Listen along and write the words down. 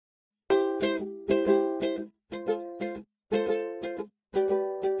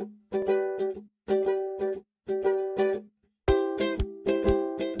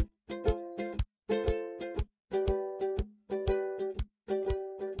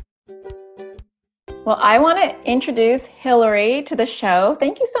Well, I want to introduce Hilary to the show.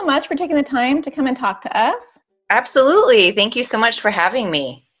 Thank you so much for taking the time to come and talk to us. Absolutely. Thank you so much for having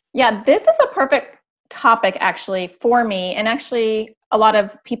me. Yeah, this is a perfect topic actually for me and actually a lot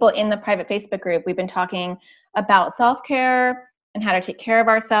of people in the private Facebook group. We've been talking about self-care and how to take care of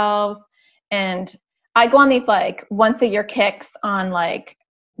ourselves. And I go on these like once a year kicks on like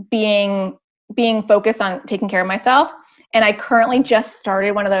being focused on taking care of myself. And I currently just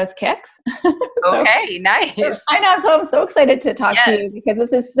started one of those kicks. So Okay, nice. I know, so I'm so excited to talk to you Yes, because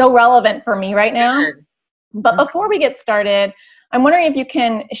this is so relevant for me right now. good. But Mhm. before we get started, I'm wondering if you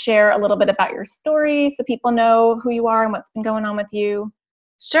can share a little bit about your story so people know who you are and what's been going on with you.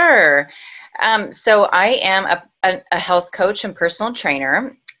 Sure. So I am a health coach and personal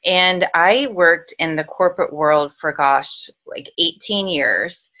trainer, and I worked in the corporate world for, gosh, like 18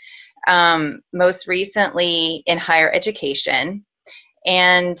 years, most recently in higher education.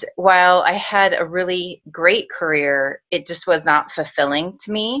 And while I had a really great career, it just was not fulfilling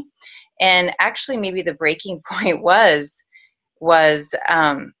to me. And actually, maybe the breaking point was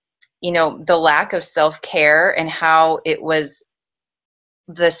the lack of self-care and how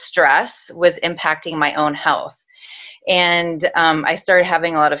the stress was impacting my own health. And I started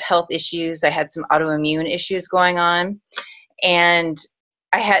having a lot of health issues. I had some autoimmune issues going on. And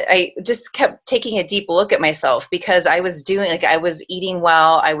I just kept taking a deep look at myself because I was eating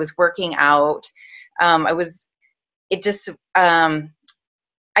well, I was working out. I was, it just,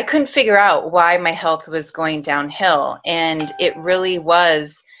 I couldn't figure out why my health was going downhill. And it really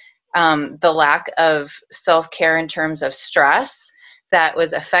was the lack of self-care in terms of stress that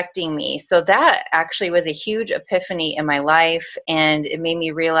was affecting me. So that actually was a huge epiphany in my life. And it made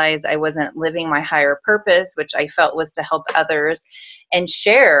me realize I wasn't living my higher purpose, which I felt was to help others and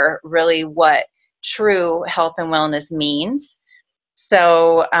share really what true health and wellness means.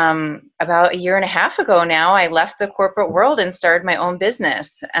 So about a year and a half ago now, I left the corporate world and started my own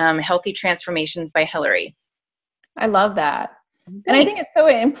business, Healthy Transformations by Hilary. I love that. And I Thanks. think it's so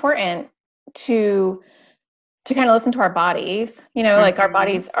important to kind of listen to our bodies, like our Mhm.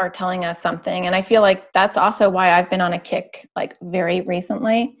 bodies are telling us something. And I feel like that's also why I've been on a kick like very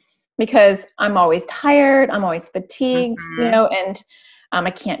recently because I'm always tired, I'm always fatigued, Mhm. and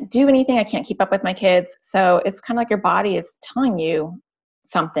I can't do anything. I can't keep up with my kids. So it's kind of like your body is telling you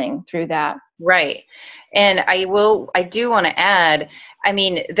something through that. Right. And I do want to add, I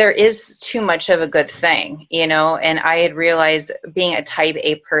mean, there is too much of a good thing, and I had realized being a type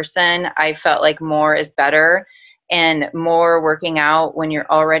A person, I felt like more is better, and more working out when you're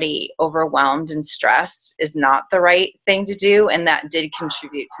already overwhelmed and stressed is not the right thing to do. And that did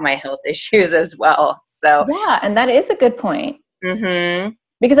contribute to my health issues as well. So, Yeah. And that is a good point mhm,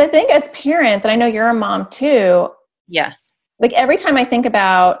 because I think as parents, and I know you're a mom too, yes. like every time I think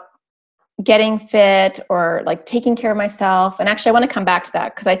about getting fit or like taking care of myself. And actually I want to come back to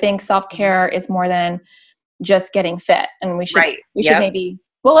that because I think Mhm. self-care is more than just getting fit. And Right. we should Yep. maybe,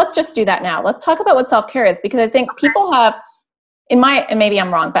 well, let's just do that now. Let's talk about what self-care is because I think people have and maybe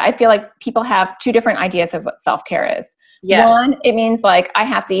I'm wrong, but I feel like people have two different ideas of what self-care is. Yes. One, it means like I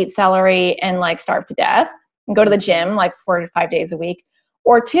have to eat celery and like starve to death and go to the Mhm. gym like 4 to 5 days a week.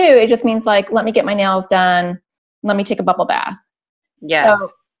 Or two, it just means like, let me get my nails done. Let me take a bubble bath. So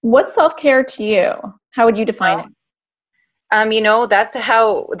Yes. what's self-care to you? How would you define it? Well, that's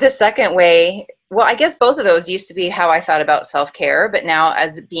how the second way, well, I guess both of those used to be how I thought about self-care, but now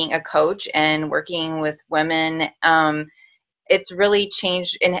as being a coach and working with women, it's really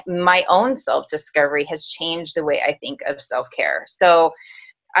changed, and my own self-discovery has changed the way I think of self-care. So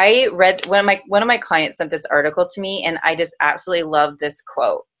I read one of my clients sent this article to me, and I just absolutely love this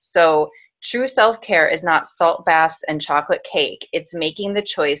quote. So true self-care is not salt baths and chocolate cake. It's making the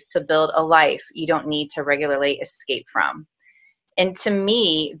choice to build a life you don't need to regularly escape from. And to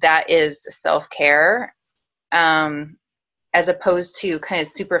me, that is self-care, um, as opposed to kind of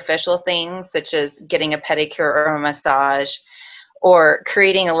superficial things such as getting a pedicure or a massage or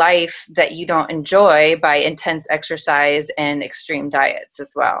creating a life that you don't enjoy by intense exercise and extreme diets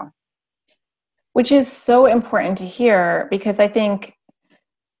as well. Which is so important to hear because I think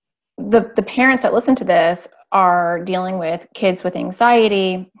the parents that listen to this are dealing with kids with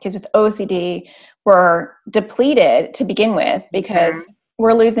anxiety, kids with OCD. Were depleted to begin with because Mhm.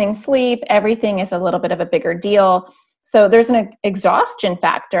 we're losing sleep. Everything is a little bit of a bigger deal. So there's an exhaustion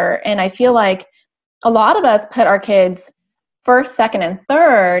factor. And I feel like a lot of us put our kids first, second, and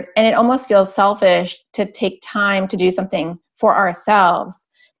third, and it almost feels selfish to take time to do something for ourselves.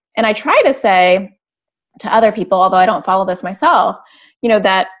 And I try to say to other people, although I don't follow this myself,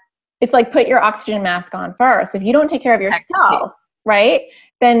 that it's like put your oxygen mask on first. If you don't take care of Exactly. yourself, right?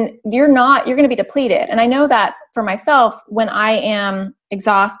 then you're going to be depleted. And I know that for myself, when I am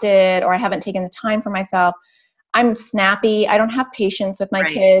exhausted or I haven't taken the time for myself, I'm snappy. I don't have patience with my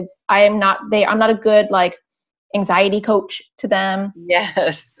kids. I'm not a good like anxiety coach to them.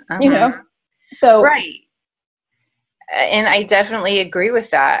 Yes. You know? So right. And I definitely agree with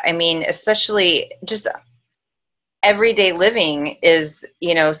that. I mean, especially just everyday living is,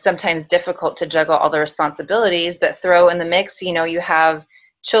 you know, sometimes difficult to juggle all the responsibilities, but throw in the mix, you know, you have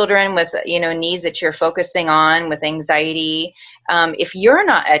children with, you know, needs that you're focusing on with anxiety. If you're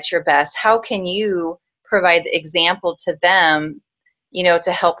not at your best, how can you provide the example to them, you know,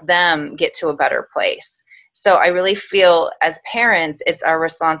 to help them get to a better place? So I really feel as parents, it's our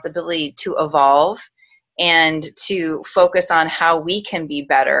responsibility to evolve and to focus on how we can be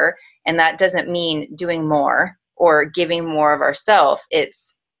better. And that doesn't mean doing more or giving more of ourselves.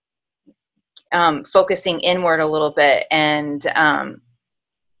 It's focusing inward a little bit and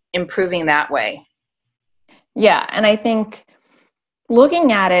improving that way. Yeah. And I think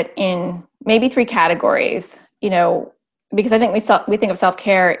looking at it in maybe 3 categories, you know, because I think we think of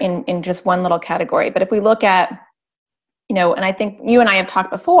self-care in just one little category. But if we look at, you know, and I think you and I have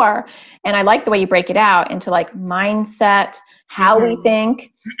talked before, and I like the way you break it out into like mindset, how we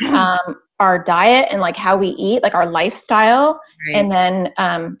think, our diet and like how we eat, like our lifestyle, Right. and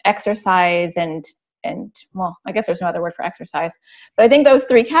then exercise and well, I guess there's no other word for exercise, but I think those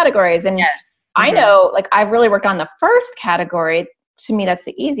 3 categories. And Yes. I know like I've really worked on the first category. To me, that's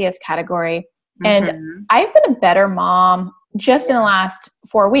the easiest category. And I've been a better mom just in the last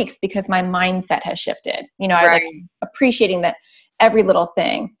 4 weeks because my mindset has shifted. You know, I like appreciating that every little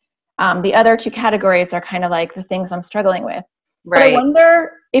thing. The other 2 categories are kind of like the things I'm struggling with. But I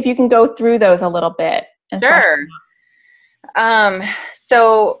wonder if you can go through those a little bit. Sure.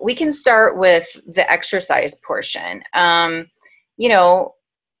 So we can start with the exercise portion. You know,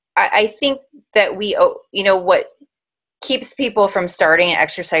 I think that you know, what keeps people from starting an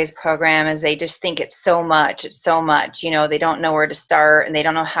exercise program is they just think it's so much, you know, they don't know where to start and they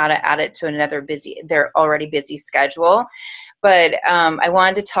don't know how to add it to their already busy schedule. But I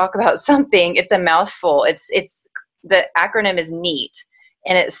wanted to talk about something. It's a mouthful. The acronym is NEAT,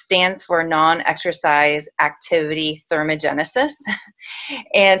 and it stands for non-exercise activity thermogenesis.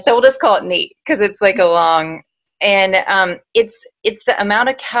 And so we'll just call it NEAT because it's like a long, and it's the amount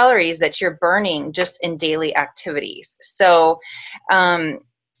of calories that you're burning just in daily activities. So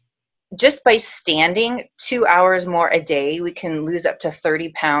just by standing 2 hours more a day, we can lose up to 30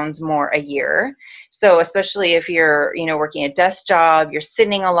 pounds more a year. So especially if you're, you know, working a desk job, you're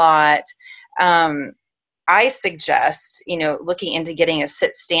sitting a lot. I suggest, you know, looking into getting a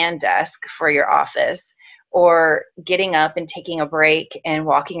sit-stand desk for your office, or getting up and taking a break and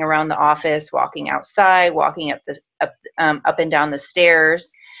walking around the office, walking outside, walking up and down the stairs.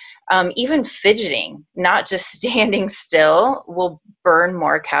 Even fidgeting, not just standing still, will burn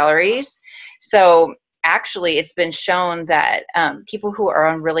more calories. So actually, it's been shown that people who are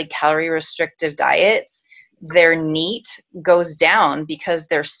on really calorie restrictive diets, their NEAT goes down because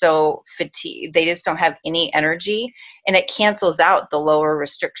they're so fatigued. They just don't have any energy, and it cancels out the lower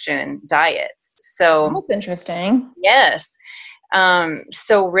restriction diets. So that's interesting. Yes.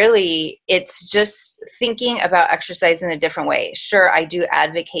 So really, it's just thinking about exercise in a different way. Sure, I do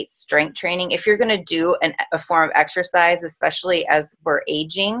advocate strength training. If you're going to do a form of exercise, especially as we're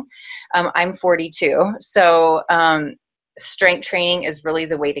aging, I'm 42. So strength training is really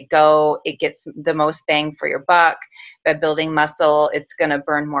the way to go. It gets the most bang for your buck. By building muscle, it's going to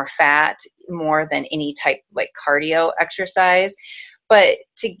burn more fat more than any type like cardio exercise. But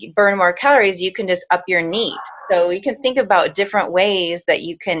to burn more calories, you can just up your NEAT. So you can think about different ways that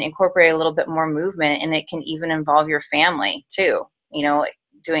you can incorporate a little bit more movement, and it can even involve your family too, you know, like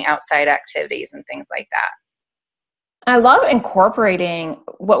doing outside activities and things like that. I love incorporating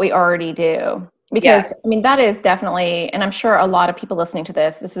what we already do, because I mean, that is definitely, and I'm sure a lot of people listening to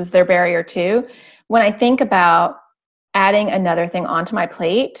this is their barrier too. When I think about adding another thing onto my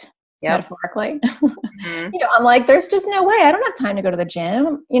plate, metaphorically, you know, I'm like, there's just no way. I don't have time to go to the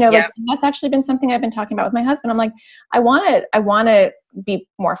gym. You know, like that's actually been something I've been talking about with my husband. I'm like, I want to be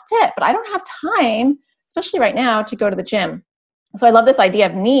more fit, but I don't have time, especially right now, to go to the gym. So I love this idea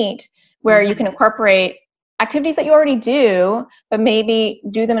of NEAT, where you can incorporate activities that you already do, but maybe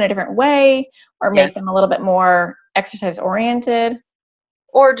do them in a different way, or make them a little bit more exercise oriented.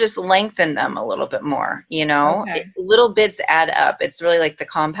 Or just lengthen them a little bit more, you know. Little bits add up. It's really like the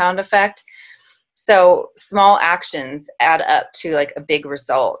compound effect. So small actions add up to like a big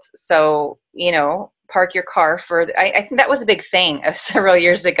result. So, you know, park your car further. I think that was a big thing of several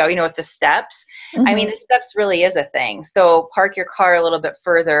years ago, you know, with the steps. I mean, Mm-hmm. the steps really is a thing. So park your car a little bit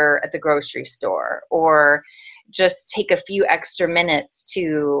further at the grocery store, or just take a few extra minutes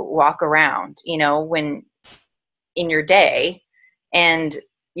to walk around, you know, when in your day, and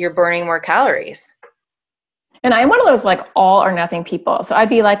you're burning more calories. And I'm one of those like all or nothing people. So I'd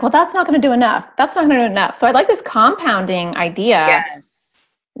be like, well, that's not going to do enough. That's not going to do enough. So I like this compounding idea Yes.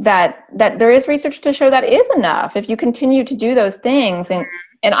 that there is research to show that is enough if you continue to do those things. And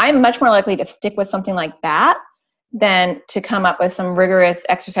I'm much more likely to stick with something like that than to come up with some rigorous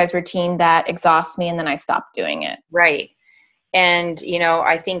exercise routine that exhausts me and then I stop doing it. Right. And, you know,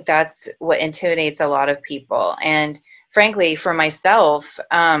 I think that's what intimidates a lot of people. And frankly, for myself,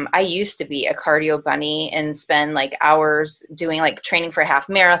 I used to be a cardio bunny and spend like hours doing like training for half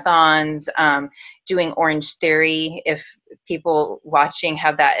marathons, doing Orange Theory. If people watching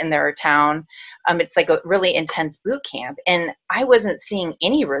have that in their town, it's like a really intense boot camp. And I wasn't seeing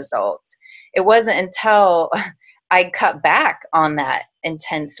any results. It wasn't until I cut back on that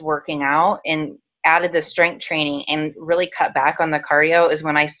intense working out and added the strength training and really cut back on the cardio is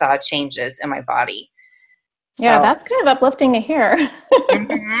when I saw changes in my body. Yeah, So, that's kind of uplifting to hear. I'd like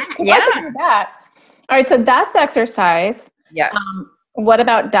to yeah, do that. All right, so that's exercise. yes. What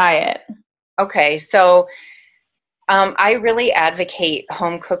about diet? Okay, so I really advocate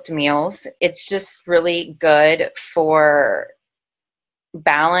home cooked meals. It's just really good for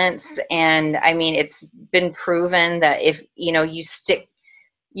balance. And I mean, it's been proven that if, you know,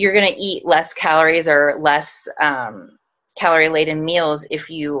 you're going to eat less calories or less calorie laden meals if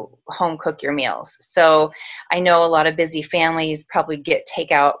you home cook your meals. So I know a lot of busy families probably get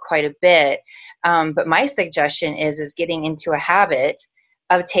takeout quite a bit. But my suggestion is getting into a habit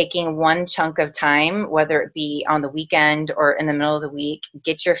of taking one chunk of time, whether it be on the weekend or in the middle of the week.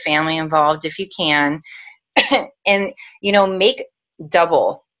 Get your family involved if you can, and, you know, make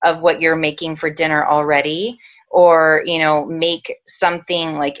double of what you're making for dinner already, or, you know, make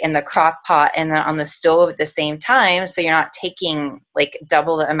something like in the crock pot and then on the stove at the same time, so you're not taking like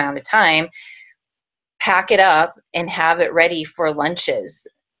double the amount of time. Pack it up and have it ready for lunches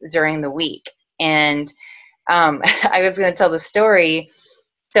during the week. And I was going to tell the story.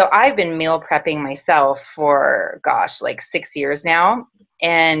 So I've been meal prepping myself for, gosh, like 6 years now.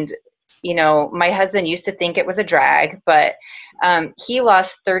 And, you know, my husband used to think it was a drag, but he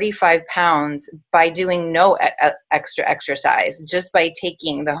lost 35 pounds by doing no extra exercise, just by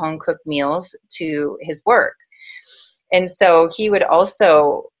taking the home cooked meals to his work. And so he would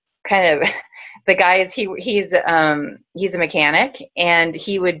also kind of, the guys, he's a mechanic, and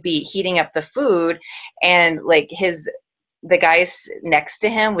he would be heating up the food, and like the guys next to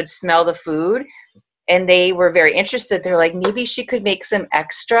him would smell the food, and they were very interested. They're like, maybe she could make some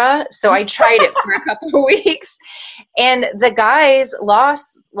extra. So I tried it for a couple of weeks, and the guys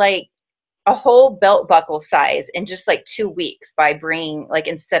lost like a whole belt buckle size in just like 2 weeks by bringing, like,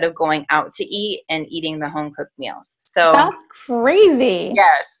 instead of going out to eat and eating the home cooked meals. So That's crazy.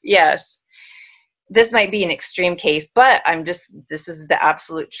 yes, this might be an extreme case, but this is the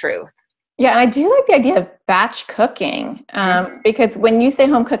absolute truth. Yeah, and I do like the idea of batch cooking, because when you say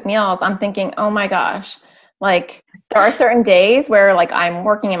home cooked meals, I'm thinking, oh my gosh, like there are certain days where like I'm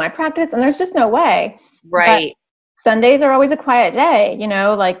working in my practice and there's just no way. But Right. Sundays are always a quiet day, you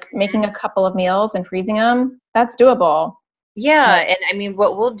know, like making a couple of meals and freezing them, that's doable. Yeah, Like, and I mean,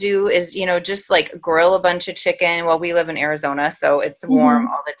 what we'll do is, you know, just like grill a bunch of chicken. Well, we live in Arizona, so it's warm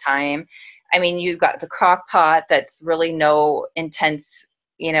mhm. all the time. I mean, you've got the crock pot that's really no intense,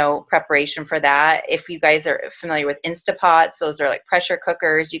 you know, preparation for that. If you guys are familiar with Instapots, those are like pressure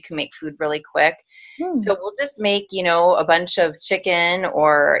cookers. You can make food really quick. Hmm. So we'll just make, you know, a bunch of chicken,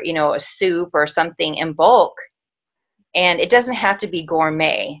 or, you know, a soup or something in bulk. And it doesn't have to be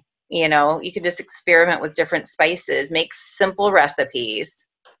gourmet. You know, you can just experiment with different spices, make simple recipes,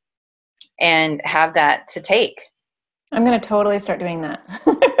 and have that to take. I'm going to totally start doing that.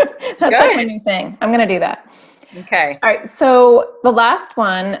 That's like my Good. new thing. I'm going to do that. Okay. All right. So the last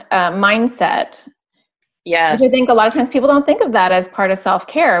one, mindset, which I Yes. think a lot of times people don't think of that as part of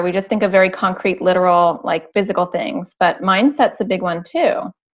self-care. We just think of very concrete, literal, like physical things, but mindset's a big one too.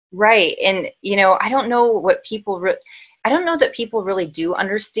 Right. And, you know, I don't know what I don't know that people really do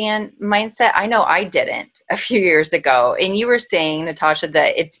understand mindset. I know I didn't a few years ago. And you were saying, Natasha,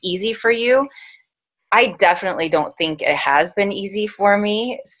 that it's easy for you. I definitely don't think it has been easy for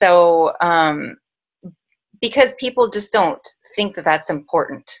me. So, because people just don't think that that's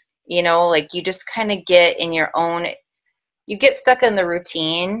important, you know, like you just kind of get in your own, you get stuck in the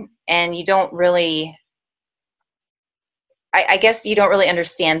routine, and you don't really I guess you don't really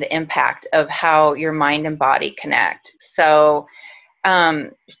understand the impact of how your mind and body connect. So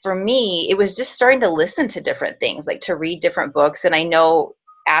for me, it was just starting to listen to different things, like to read different books. And I know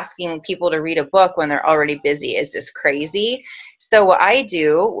asking people to read a book when they're already busy is just crazy. So what I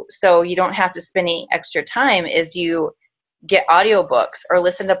do, so you don't have to spend any extra time, is you get audiobooks or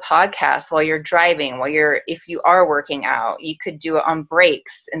listen to podcasts while you're driving, if you are working out, you could do it on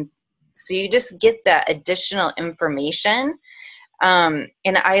breaks. And so you just get that additional information. And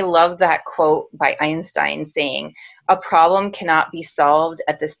I love that quote by Einstein saying, a problem cannot be solved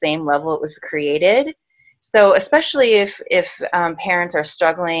at the same level it was created. So especially if parents are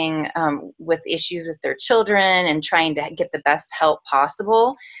struggling with issues with their children and trying to get the best help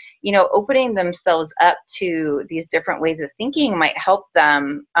possible, opening themselves up to these different ways of thinking might help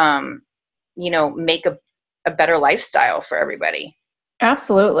them, make a better lifestyle for everybody.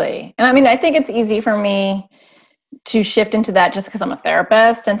 Absolutely. And I mean, I think it's easy for me to shift into that just because I'm a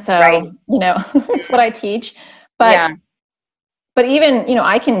therapist. And so, Right. It's what I teach. But, Yeah. but even,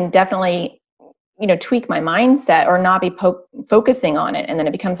 I can definitely, tweak my mindset or not be focusing on it. And then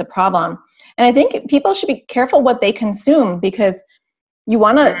it becomes a problem. And I think people should be careful what they consume, because you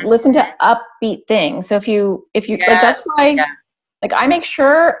want to listen to upbeat things. So if you Yes. like, that's why, like, I make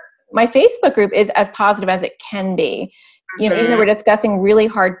sure my Facebook group is as positive as it can be. Even though we're discussing really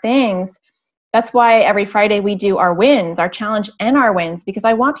hard things, that's why every Friday we do our wins, our challenge and our wins, because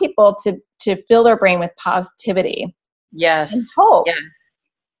I want people to fill their brain with positivity. Yes. And hope. Yes.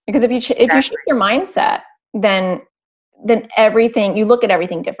 Because if you shift your mindset, then everything, you look at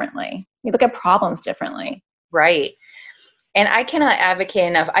everything differently. You look at problems differently. Right. And I cannot advocate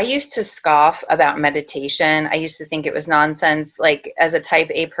enough. I used to scoff about meditation. I used to think it was nonsense. Like, as a type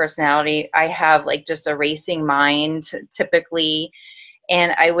A personality, I have like just a racing mind typically.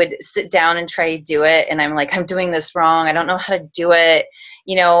 And I would sit down and try to do it. And I'm like, I'm doing this wrong. I don't know how to do it,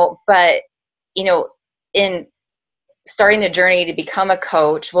 but, in starting the journey to become a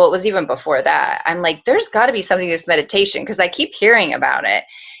coach, well, it was even before that. I'm like, there's got to be something to this meditation, because I keep hearing about it.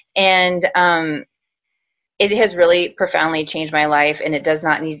 And, it has really profoundly changed my life, and it does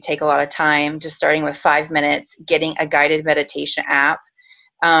not need to take a lot of time. Just starting with 5 minutes, getting a guided meditation app.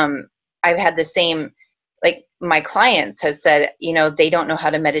 I've had the same, like, my clients have said, they don't know how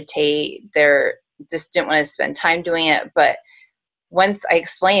to meditate. They're just didn't want to spend time doing it. But once I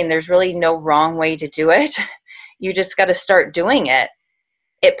explain, there's really no wrong way to do it. You just got to start doing it.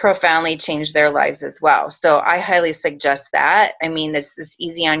 It profoundly changed their lives as well. So I highly suggest that. I mean, this is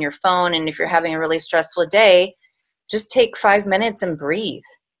easy on your phone. And if you're having a really stressful day, just take 5 minutes and breathe.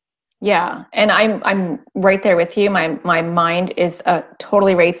 Yeah. And I'm right there with you. My mind is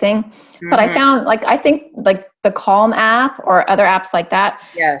totally racing, but I found, like, I think like the Calm app or other apps like that.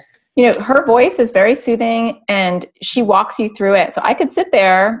 Yes. Her voice is very soothing and she walks you through it. So I could sit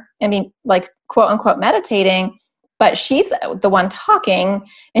there and be like, quote unquote, meditating, but she's the one talking,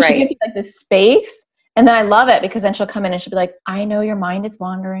 and she gives you like this space. And then I love it, because then she'll come in and she'll be like, I know your mind is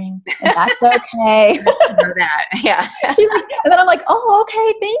wandering, and that's okay. I know that. Yeah. And then I'm like, oh,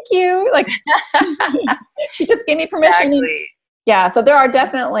 okay, thank you. Like, she just gave me permission. Exactly. Yeah. So there are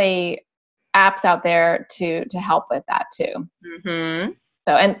definitely apps out there to help with that too.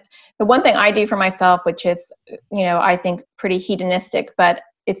 So, and the one thing I do for myself, which is, I think pretty hedonistic, but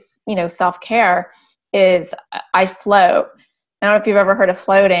it's, self-care, is I float. I don't know if you've ever heard of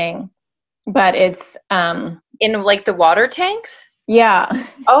floating, but it's in like the water tanks. Yeah.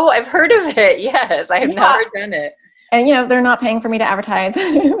 Oh, I've heard of it. Yes, I have never done it. And they're not paying for me to advertise.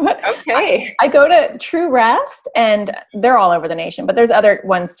 But okay. I go to True Rest, and they're all over the nation, but there's other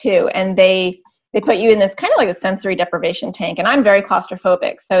ones too, and they put you in this kind of like a sensory deprivation tank, and I'm very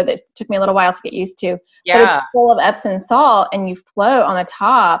claustrophobic, so that took me a little while to get used to. Yeah. But it's full of Epsom salt, and you float on the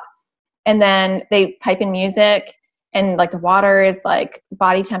top. And then they pipe in music, and like the water is like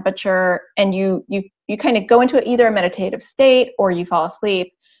body temperature, and you kind of go into either a meditative state or you fall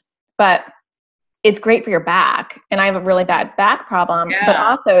asleep. But it's great for your back. And I have a really bad back problem, but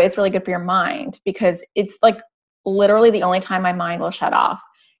also it's really good for your mind, because it's like literally the only time my mind will shut off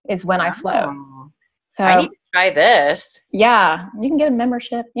is when I float. So I need to try this. Yeah. You can get a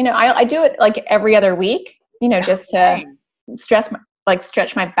membership. I do it like every other week, just to stretch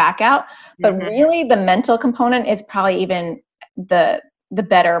my back out. But really the mental component is probably even the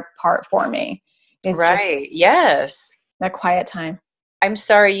better part for me. It's right. Yes. That quiet time. I'm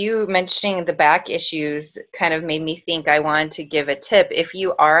sorry, you mentioning the back issues kind of made me think I wanted to give a tip. If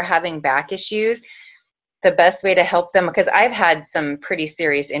you are having back issues, the best way to help them, because I've had some pretty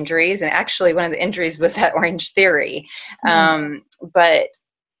serious injuries, and actually one of the injuries was at Orange Theory. But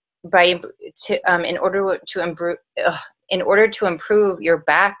in order to in order to improve your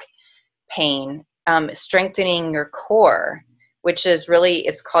back pain, strengthening your core, which is really,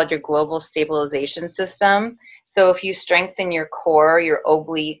 it's called your global stabilization system. So if you strengthen your core, your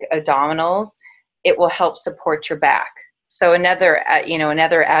oblique abdominals, it will help support your back. So another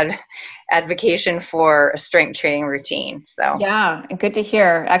advocation for a strength training routine. So yeah, good to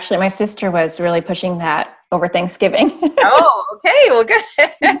hear. Actually, my sister was really pushing that over Thanksgiving. oh, okay, well, good.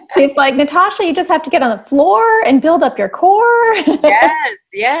 She's like, Natasha, you just have to get on the floor and build up your core. Yes,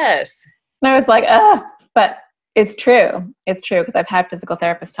 yes. And I was like, ugh, but it's true. It's true because I've had physical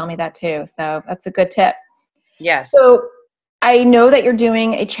therapists tell me that too. So that's a good tip. Yes. So I know that you're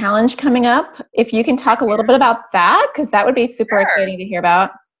doing a challenge coming up. If you can talk a little bit about that, because that would be super exciting to hear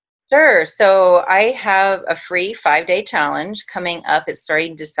about. Sure. So I have a free 5-day challenge coming up. It's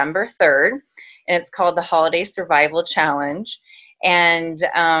starting December 3rd, and it's called the Holiday Survival Challenge. And,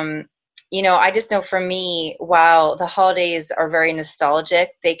 I just know for me, while the holidays are very nostalgic,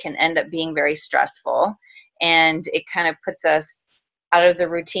 they can end up being very stressful. And it kind of puts us out of the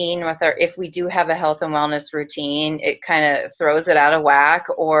routine with if we do have a health and wellness routine, it kind of throws it out of whack.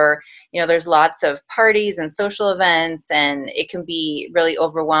 Or, there's lots of parties and social events, and it can be really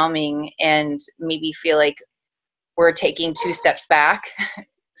overwhelming and maybe feel like we're taking 2 steps back.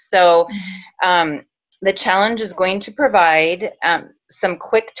 So the challenge is going to provide some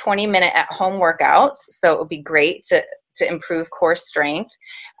quick 20-minute at-home workouts. So it will be great to improve core strength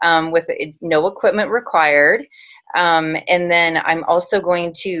with no equipment required. And then I'm also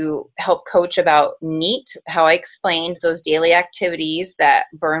going to help coach about NEAT, how I explained those daily activities that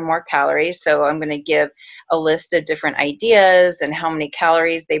burn more calories. So I'm going to give a list of different ideas and how many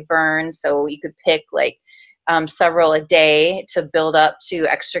calories they burn. So you could pick like several a day to build up to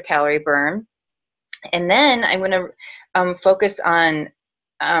extra calorie burn. And then I'm going to focus on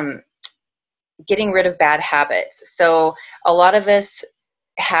getting rid of bad habits. So a lot of us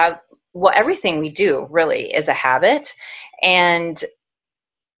have, everything we do really is a habit. And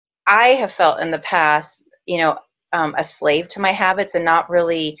I have felt in the past, a slave to my habits and not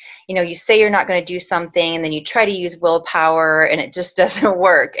really, you say you're not going to do something and then you try to use willpower and it just doesn't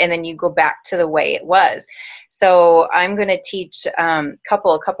work. And then you go back to the way it was. So I'm going to teach a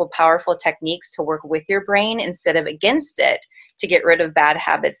couple powerful techniques to work with your brain instead of against it to get rid of bad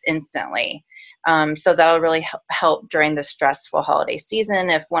habits instantly. So that'll really help during the stressful holiday season.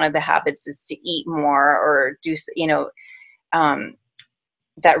 If one of the habits is to eat more or do,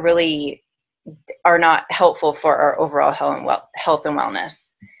 that really are not helpful for our overall health and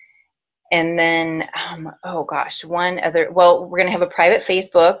wellness. And then, we're going to have a private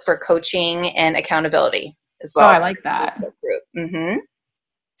Facebook for coaching and accountability as well. Oh, I like that. Group. Mm-hmm.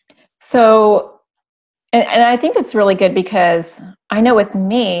 So, and I think it's really good because I know with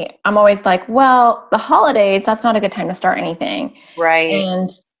me, I'm always like, well, the holidays, that's not a good time to start anything. Right. And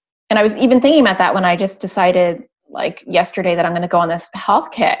I was even thinking about that when I just decided like yesterday that I'm going to go on this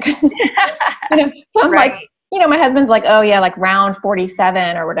health kick. So I'm like, my husband's like, oh yeah, like round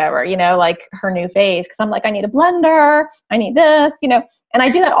 47 or whatever, like her new phase. Cause I'm like, I need a blender. I need this, and I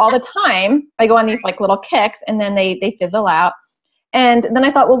do that all the time. I go on these like little kicks and then they fizzle out. And then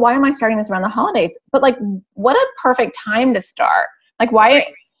I thought, well, why am I starting this around the holidays? But like, what a perfect time to start. Like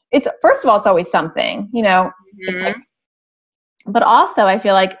why it's, first of all, it's always something, it's like, but also I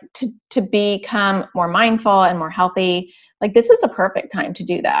feel like to become more mindful and more healthy, like this is the perfect time to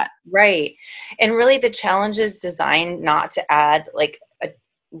do that. Right. And really the challenge is designed not to add like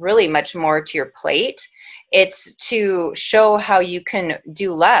really much more to your plate. It's to show how you can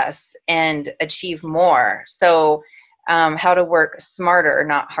do less and achieve more. So how to work smarter,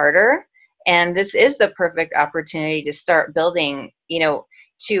 not harder. And this is the perfect opportunity to start building,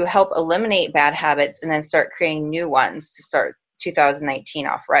 to help eliminate bad habits and then start creating new ones to start 2019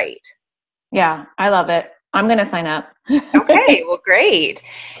 off right. Yeah, I love it. I'm going to sign up. Okay, well, great.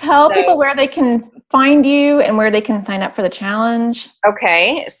 Tell people where they can find you and where they can sign up for the challenge.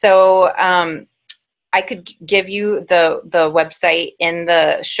 Okay, so I could give you the website in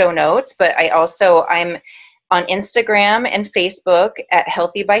the show notes, but I'm on Instagram and Facebook at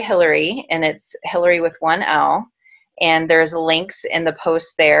Healthy by Hilary, and it's Hilary with 1 L. And there's links in the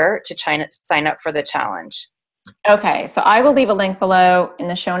post there to sign up for the challenge. Okay, so I will leave a link below in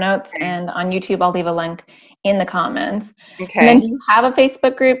the show notes, and on YouTube I'll leave a link in the comments. Okay. And then do you have a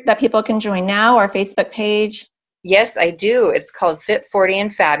Facebook group that people can join now, or a Facebook page? Yes, I do. It's called Fit 40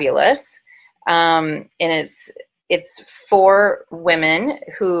 and Fabulous, and it's for women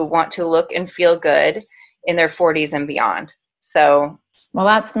who want to look and feel good in their 40s and beyond. So Well,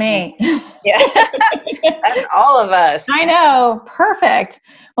 that's me. Yeah, that's all of us. I know. Perfect.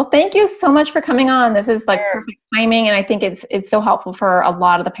 Well, thank you so much for coming on. This is like Sure. perfect timing, and I think it's so helpful for a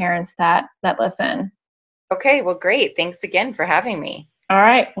lot of the parents that listen. Okay, well, great. Thanks again for having me. All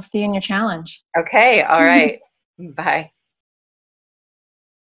right. We'll see you in your challenge. Okay, all right. Bye.